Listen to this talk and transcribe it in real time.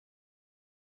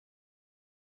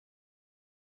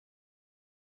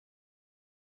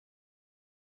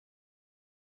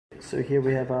So here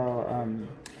we have our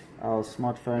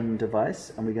smartphone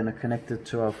device, and we're going to connect it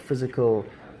to our physical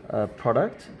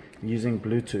product using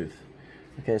Bluetooth.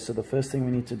 Okay, so the first thing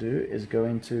we need to do is go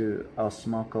into our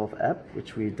SmartGolf app,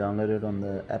 which we downloaded on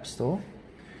the App Store.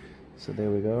 So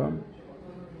there we go.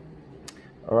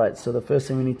 Alright, so the first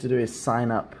thing we need to do is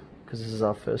sign up, because this is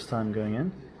our first time going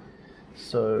in.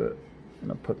 So I'm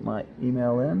going to put my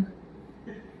email in.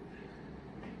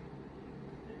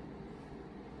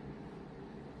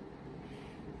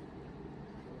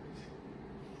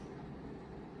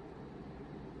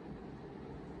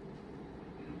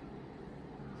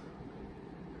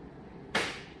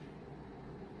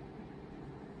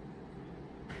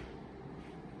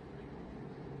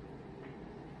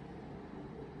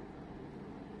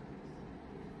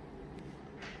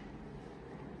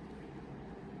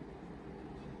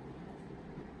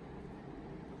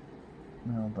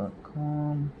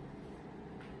 Mail.com.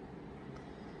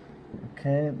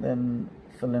 Okay, then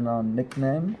fill in our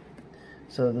nickname.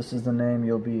 So this is the name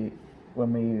you'll be,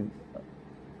 when we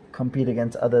compete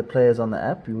against other players on the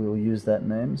app, we will use that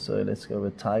name. So let's go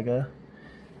with Tiger.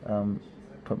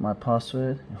 Put my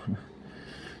password.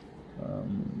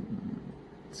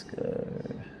 Let's go.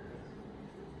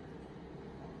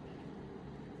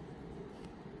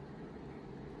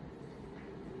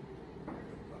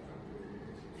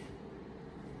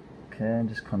 Okay, and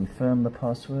just confirm the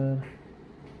password.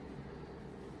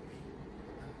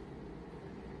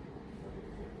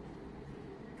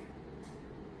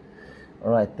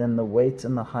 Alright, then the weight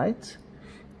and the height.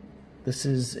 This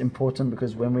is important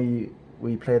because when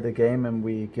we play the game and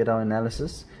we get our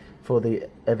analysis for the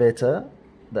avatar,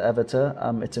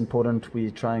 it's important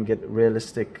we try and get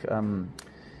realistic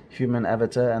human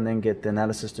avatar and then get the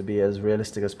analysis to be as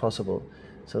realistic as possible.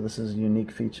 So this is a unique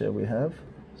feature we have.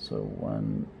 So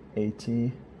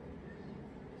 180.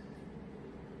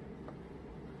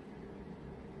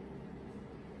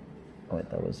 Oh wait,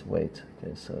 that was weight.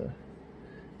 Okay, so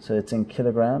it's in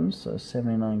kilograms, so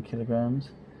 79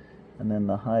 kilograms, and then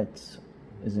the height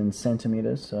is in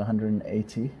centimeters, so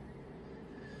 180.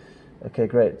 Okay,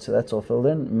 great. So that's all filled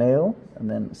in. Male, and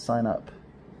then sign up.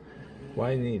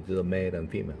 Why need the male and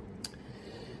female?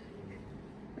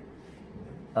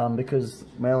 Because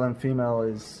male and female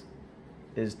is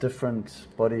different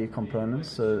body components,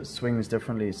 so it swings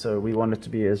differently, so we want it to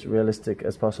be as realistic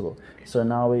as possible. So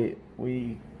now we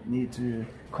need to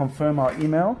confirm our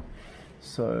email.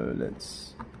 So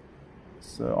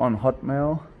on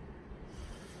Hotmail,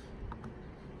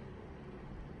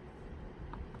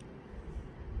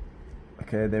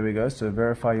 okay, there we go. So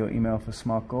verify your email for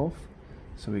SmartGolf.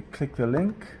 So we click the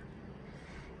link,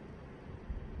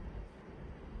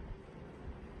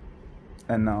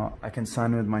 and now I can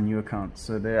sign in with my new account.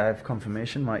 So there I have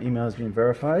confirmation, my email has been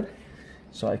verified.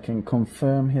 So I can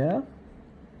confirm here,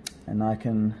 and I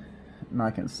can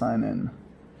sign in.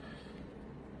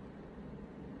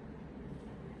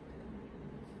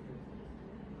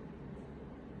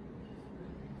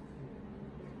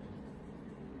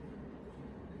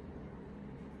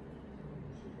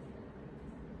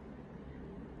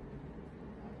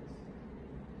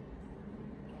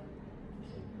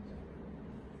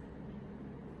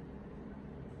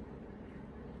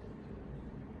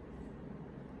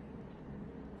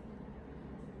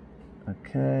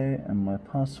 Okay, and my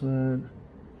password.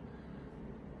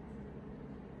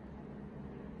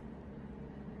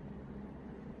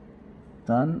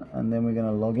 Done, and then we're going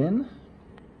to log in.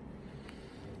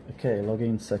 Okay,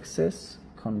 login success,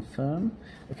 confirm.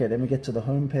 Okay, then we get to the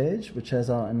home page, which has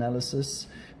our analysis,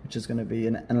 which is going to be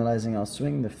analyzing our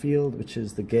swing, the field, which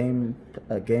is the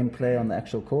gameplay on the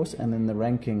actual course, and then the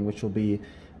ranking, which will be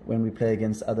when we play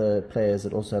against other players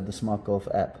that also have the SmartGolf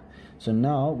app. So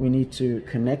now we need to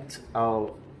connect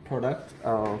our product,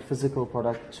 our physical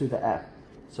product, to the app.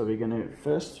 So we're going to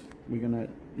first we're going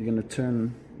to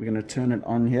turn it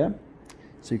on here.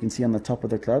 So you can see on the top of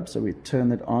the club. So we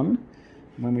turn it on.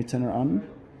 When we turn it on,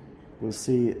 we'll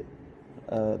see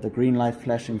the green light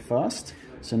flashing fast.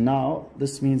 So now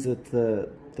this means that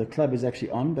the club is actually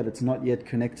on, but it's not yet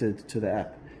connected to the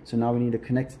app. So now we need to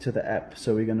connect it to the app.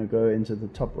 So we're going to go into the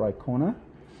top right corner,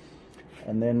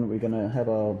 and then we're going to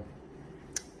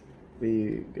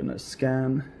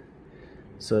scan.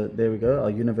 So there we go, our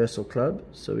universal club.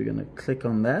 So we're going to click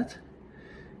on that,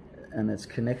 and it's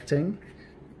connecting.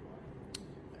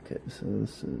 Okay, so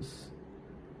this is,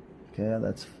 okay,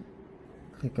 that's,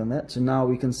 click on that. So now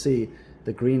we can see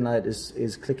the green light is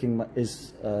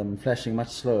flashing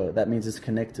much slower. That means it's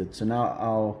connected. So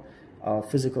now our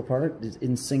physical product is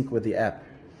in sync with the app.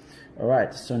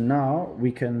 Alright, so now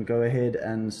we can go ahead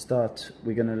and start.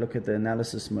 We're going to look at the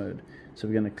analysis mode. So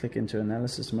we're going to click into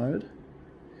analysis mode.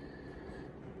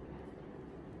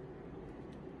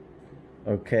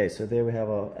 Okay, so there we have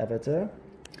our avatar.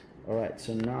 All right,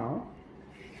 so now,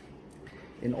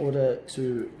 in order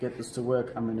to get this to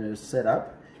work, I'm going to set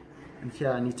up. And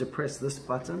here I need to press this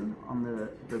button on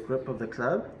the grip of the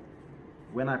club.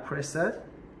 When I press that,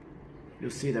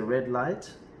 you'll see the red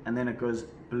light, and then it goes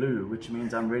blue, which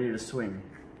means I'm ready to swing.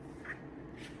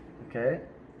 Okay,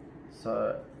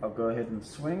 so I'll go ahead and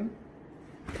swing.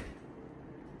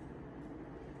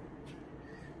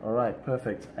 All right,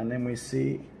 perfect. And then we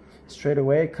see straight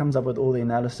away it comes up with all the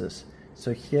analysis.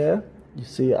 So here you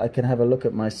see I can have a look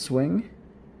at my swing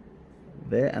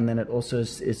there, and then it also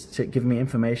is giving me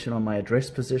information on my address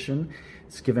position.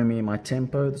 It's giving me my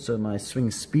tempo, so my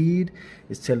swing speed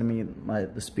is telling me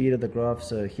the speed of the graph.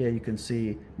 So here you can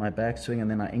see my backswing, and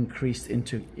then I increased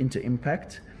into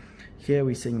impact. Here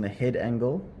we're seeing the head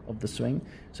angle of the swing.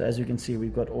 So as you can see,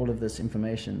 we've got all of this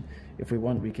information. If we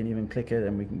want, we can even click it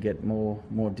and we can get more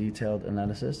detailed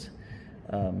analysis.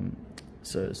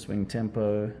 So swing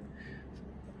tempo,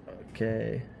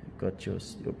 okay, got your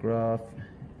graph,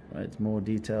 right, it's more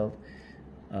detailed.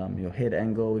 Your head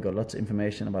angle, we've got lots of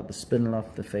information about the spin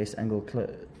loft, the face angle,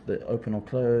 the open or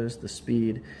close, the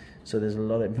speed. So there's a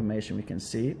lot of information we can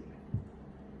see.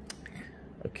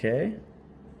 Okay.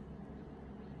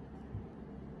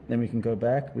 Then we can go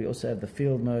back. We also have the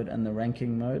field mode and the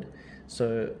ranking mode.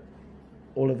 So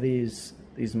all of these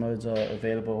modes are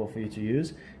available for you to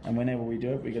use. And whenever we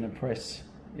do it, we're going to press,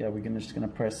 just going to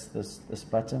press this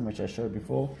button, which I showed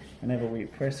before. Whenever we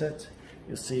press it,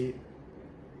 you'll see it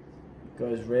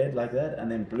goes red like that,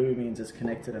 and then blue means it's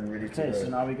connected and ready to go. So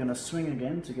now we're going to swing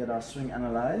again to get our swing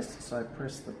analyzed. So I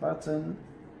press the button.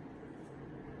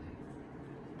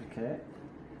 Okay.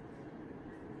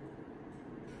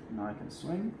 Now I can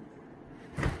swing.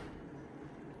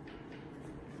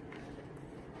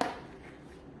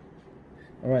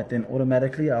 Alright, then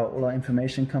automatically all our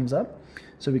information comes up.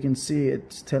 So we can see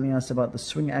it's telling us about the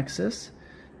swing axis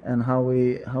and how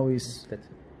we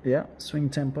swing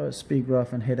tempo, speed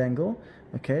graph and head angle.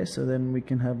 Okay, so then we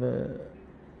can have a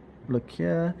look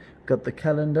here. Got the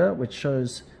calendar, which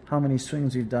shows how many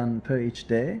swings we've done per each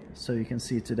day. So you can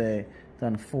see today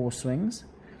done 4 swings.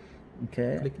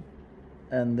 Okay.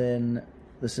 And then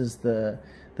this is the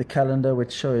calendar,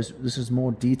 which shows this is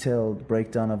more detailed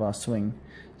breakdown of our swing.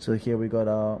 So here we got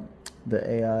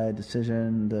the AI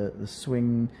decision, the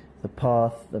swing, the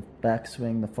path, the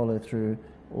backswing, the follow through,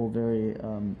 all very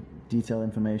detailed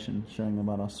information showing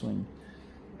about our swing.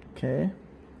 Okay.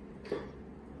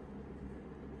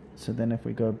 So then if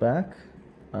we go back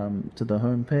to the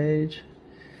home page,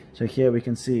 so here we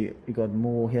can see we got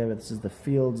more here. This is the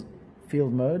field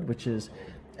mode, which is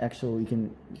actual, we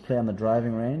can play on the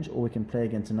driving range, or we can play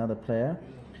against another player.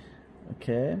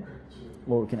 Okay,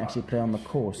 or we can actually play on the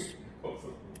course.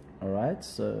 Alright,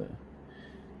 so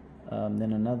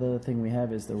then another thing we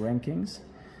have is the rankings.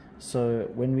 So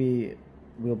when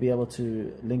we'll be able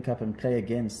to link up and play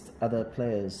against other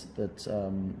players that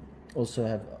also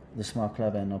have the Smart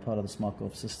Club and are part of the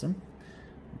SmartGolf system.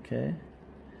 Okay.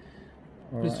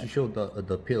 Please show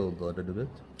the field a little bit.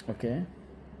 Okay.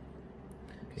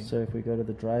 So if we go to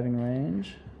the driving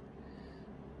range.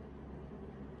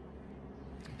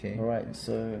 Okay. Alright,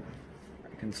 so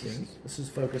you can see this is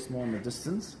focused more on the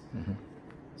distance. Mm-hmm.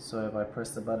 So if I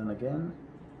press the button again,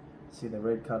 see the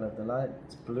red color of the light,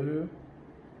 it's blue.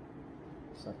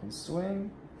 So I can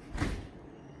swing.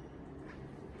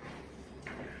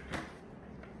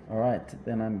 Alright,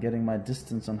 then I'm getting my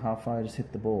distance on how far I just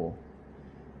hit the ball.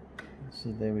 So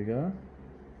there we go.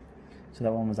 So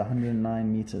that one was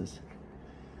 109 meters.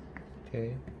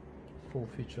 Okay, cool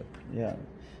feature. Yeah,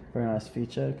 very nice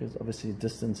feature, because obviously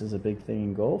distance is a big thing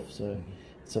in golf, so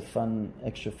it's a fun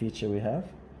extra feature we have.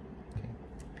 Okay.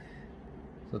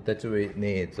 So that's why we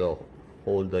need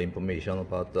all the information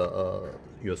about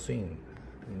your swing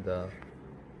and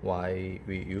why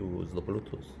we use the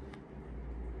Bluetooth.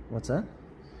 What's that?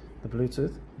 The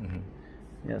Bluetooth?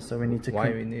 Mm-hmm. Yeah, so we need to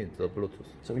why we need the Bluetooth?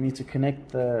 So we need to connect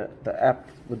the app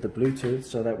with the Bluetooth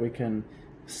so that we can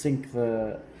sync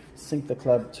the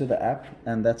club to the app,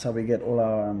 and that's how we get all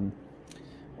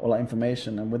our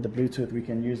information. And with the Bluetooth we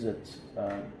can use it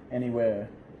anywhere,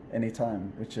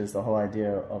 anytime, which is the whole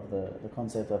idea of the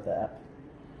concept of the app.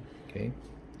 Okay.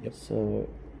 Yep. So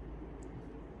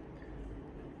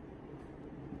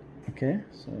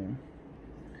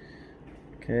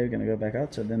we're going to go back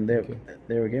out. So then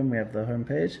there again we have the home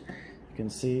page. You can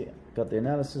see got the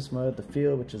analysis mode, the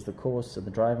field, which is the course, so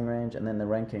the driving range, and then the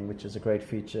ranking, which is a great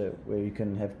feature where you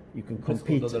can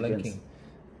compete against. Ranking.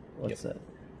 What's that?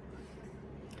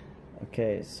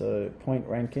 Okay, so point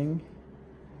ranking.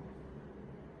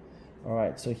 All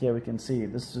right, so here we can see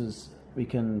this is we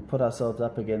can put ourselves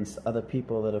up against other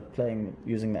people that are playing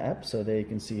using the app. So there you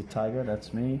can see Tiger,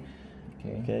 that's me.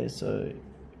 Okay, so you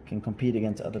can compete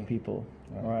against other people.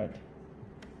 All right.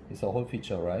 It's a whole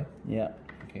feature, right? Yeah.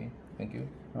 Okay, thank you.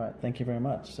 All right, thank you very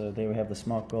much. So there we have the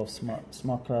Smart Golf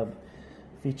Smart Club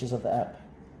features of the app.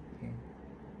 Okay.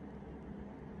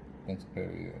 Thanks for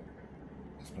your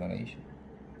explanation.